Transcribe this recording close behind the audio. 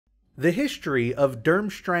The history of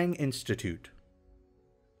Durmstrang Institute.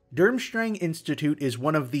 Durmstrang Institute is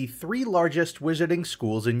one of the three largest wizarding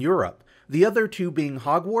schools in Europe, the other two being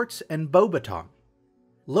Hogwarts and Beauxbatons.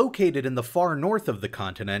 Located in the far north of the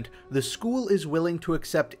continent, the school is willing to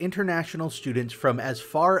accept international students from as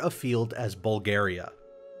far afield as Bulgaria.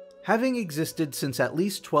 Having existed since at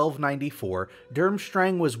least 1294,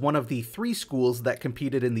 Durmstrang was one of the three schools that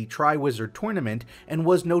competed in the Triwizard Tournament and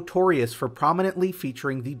was notorious for prominently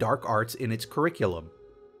featuring the dark arts in its curriculum.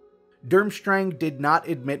 Durmstrang did not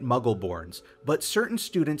admit Muggle-borns, but certain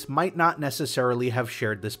students might not necessarily have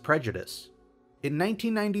shared this prejudice. In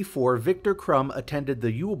 1994, Viktor Krum attended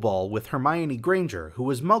the Yule Ball with Hermione Granger, who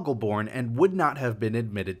was Muggle-born and would not have been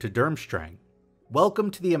admitted to Durmstrang.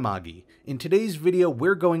 Welcome to the Amagi. In today's video,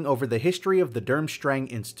 we're going over the history of the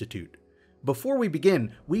Durmstrang Institute. Before we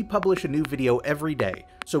begin, we publish a new video every day,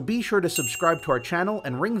 so be sure to subscribe to our channel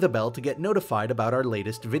and ring the bell to get notified about our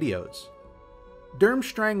latest videos.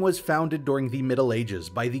 Durmstrang was founded during the Middle Ages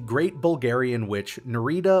by the great Bulgarian witch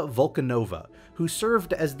Nerida Vulcanova, who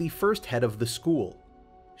served as the first head of the school.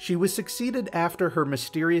 She was succeeded after her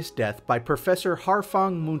mysterious death by Professor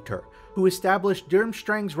Harfang Munter, who established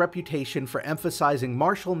Durmstrang's reputation for emphasizing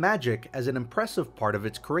martial magic as an impressive part of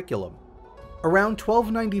its curriculum. Around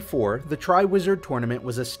 1294, the Triwizard Tournament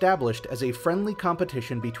was established as a friendly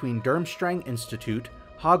competition between Durmstrang Institute,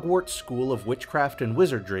 Hogwarts School of Witchcraft and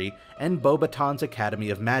Wizardry, and Beauxbatons Academy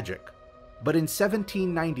of Magic. But in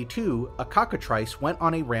 1792, a cockatrice went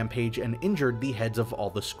on a rampage and injured the heads of all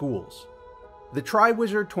the schools. The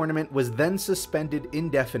Triwizard Tournament was then suspended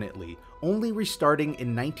indefinitely, only restarting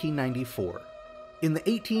in 1994. In the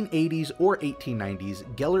 1880s or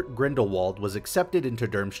 1890s, Gellert Grindelwald was accepted into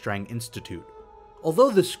Durmstrang Institute.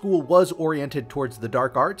 Although the school was oriented towards the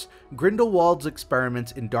dark arts, Grindelwald's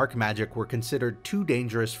experiments in dark magic were considered too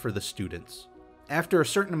dangerous for the students. After a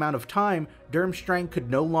certain amount of time, Durmstrang could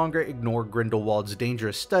no longer ignore Grindelwald's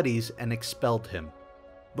dangerous studies and expelled him.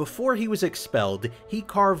 Before he was expelled, he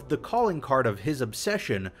carved the calling card of his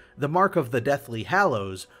obsession, the Mark of the Deathly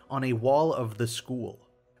Hallows, on a wall of the school.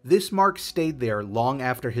 This mark stayed there long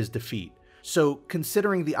after his defeat, so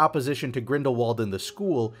considering the opposition to Grindelwald in the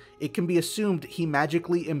school, it can be assumed he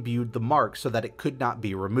magically imbued the mark so that it could not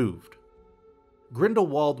be removed.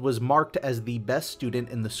 Grindelwald was marked as the best student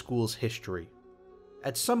in the school's history.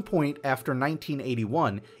 At some point after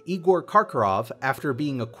 1981, Igor Karkaroff, after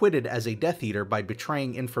being acquitted as a Death Eater by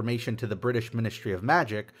betraying information to the British Ministry of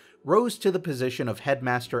Magic, rose to the position of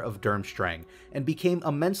headmaster of Durmstrang, and became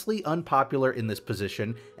immensely unpopular in this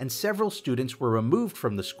position, and several students were removed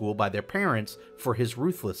from the school by their parents for his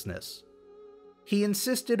ruthlessness. He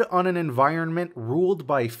insisted on an environment ruled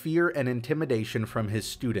by fear and intimidation from his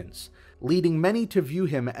students, leading many to view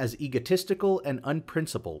him as egotistical and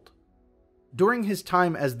unprincipled. During his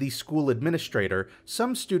time as the school administrator,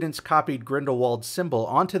 some students copied Grindelwald's symbol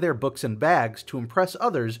onto their books and bags to impress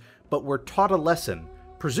others, but were taught a lesson,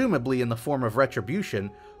 presumably in the form of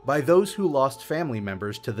retribution, by those who lost family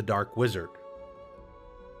members to the Dark Wizard.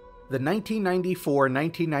 The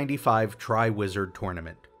 1994-1995 Triwizard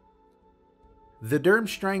Tournament. The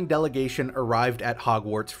Durmstrang delegation arrived at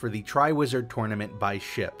Hogwarts for the Triwizard Tournament by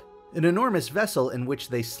ship, an enormous vessel in which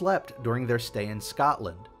they slept during their stay in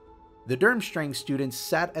Scotland. The Durmstrang students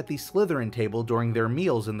sat at the Slytherin table during their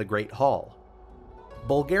meals in the Great Hall.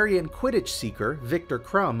 Bulgarian Quidditch seeker Viktor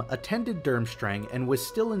Krum attended Durmstrang and was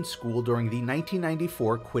still in school during the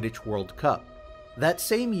 1994 Quidditch World Cup. That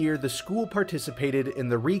same year, the school participated in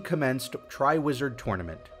the recommenced Triwizard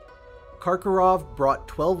Tournament. Karkaroff brought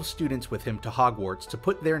 12 students with him to Hogwarts to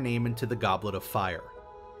put their name into the Goblet of Fire.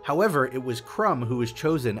 However, it was Krum who was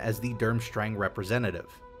chosen as the Durmstrang representative.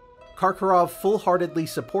 Karkaroff full-heartedly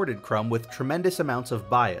supported Krum with tremendous amounts of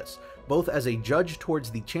bias, both as a judge towards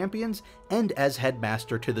the champions and as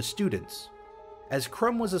headmaster to the students. As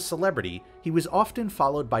Krum was a celebrity, he was often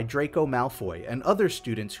followed by Draco Malfoy and other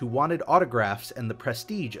students who wanted autographs and the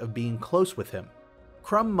prestige of being close with him.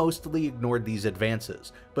 Krum mostly ignored these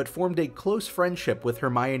advances, but formed a close friendship with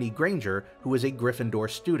Hermione Granger, who was a Gryffindor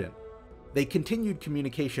student. They continued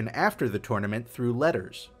communication after the tournament through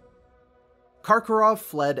letters. Karkaroff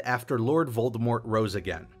fled after Lord Voldemort rose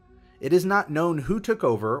again. It is not known who took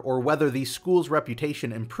over or whether the school's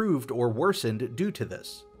reputation improved or worsened due to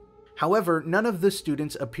this. However, none of the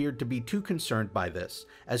students appeared to be too concerned by this,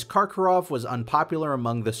 as Karkaroff was unpopular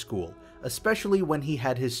among the school, especially when he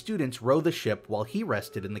had his students row the ship while he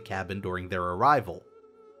rested in the cabin during their arrival.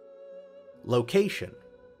 Location.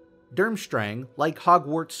 Durmstrang, like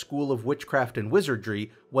Hogwarts School of Witchcraft and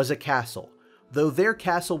Wizardry, was a castle, though their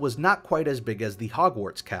castle was not quite as big as the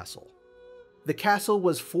Hogwarts castle. The castle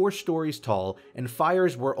was 4 stories tall, and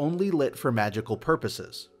fires were only lit for magical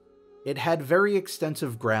purposes. It had very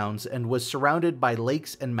extensive grounds and was surrounded by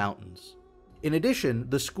lakes and mountains. In addition,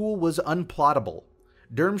 the school was unplottable.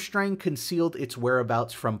 Durmstrang concealed its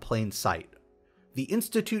whereabouts from plain sight. The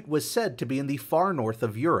institute was said to be in the far north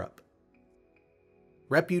of Europe.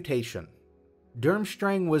 Reputation.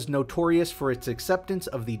 Durmstrang was notorious for its acceptance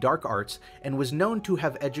of the dark arts and was known to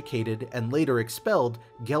have educated and later expelled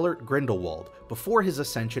Gellert Grindelwald before his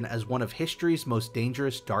ascension as one of history's most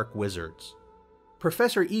dangerous dark wizards.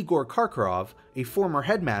 Professor Igor Karkaroff, a former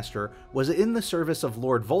headmaster, was in the service of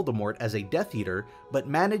Lord Voldemort as a Death Eater, but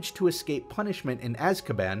managed to escape punishment in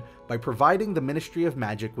Azkaban by providing the Ministry of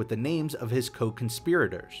Magic with the names of his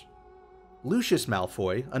co-conspirators. Lucius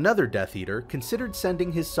Malfoy, another Death Eater, considered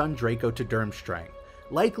sending his son Draco to Durmstrang,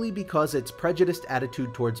 likely because its prejudiced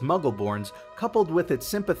attitude towards Muggle-borns, coupled with its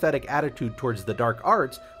sympathetic attitude towards the dark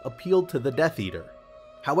arts, appealed to the Death Eater.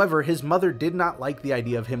 However, his mother did not like the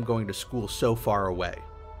idea of him going to school so far away.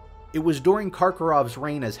 It was during Karkaroff's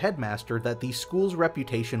reign as headmaster that the school's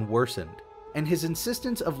reputation worsened, and his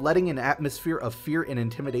insistence of letting an atmosphere of fear and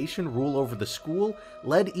intimidation rule over the school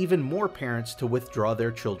led even more parents to withdraw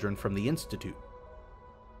their children from the institute.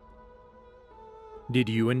 Did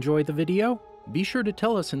you enjoy the video? Be sure to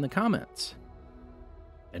tell us in the comments.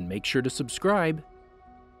 And make sure to subscribe.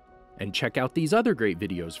 And check out these other great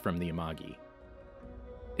videos from the Amagi.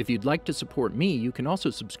 If you'd like to support me, you can also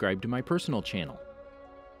subscribe to my personal channel.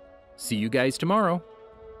 See you guys tomorrow!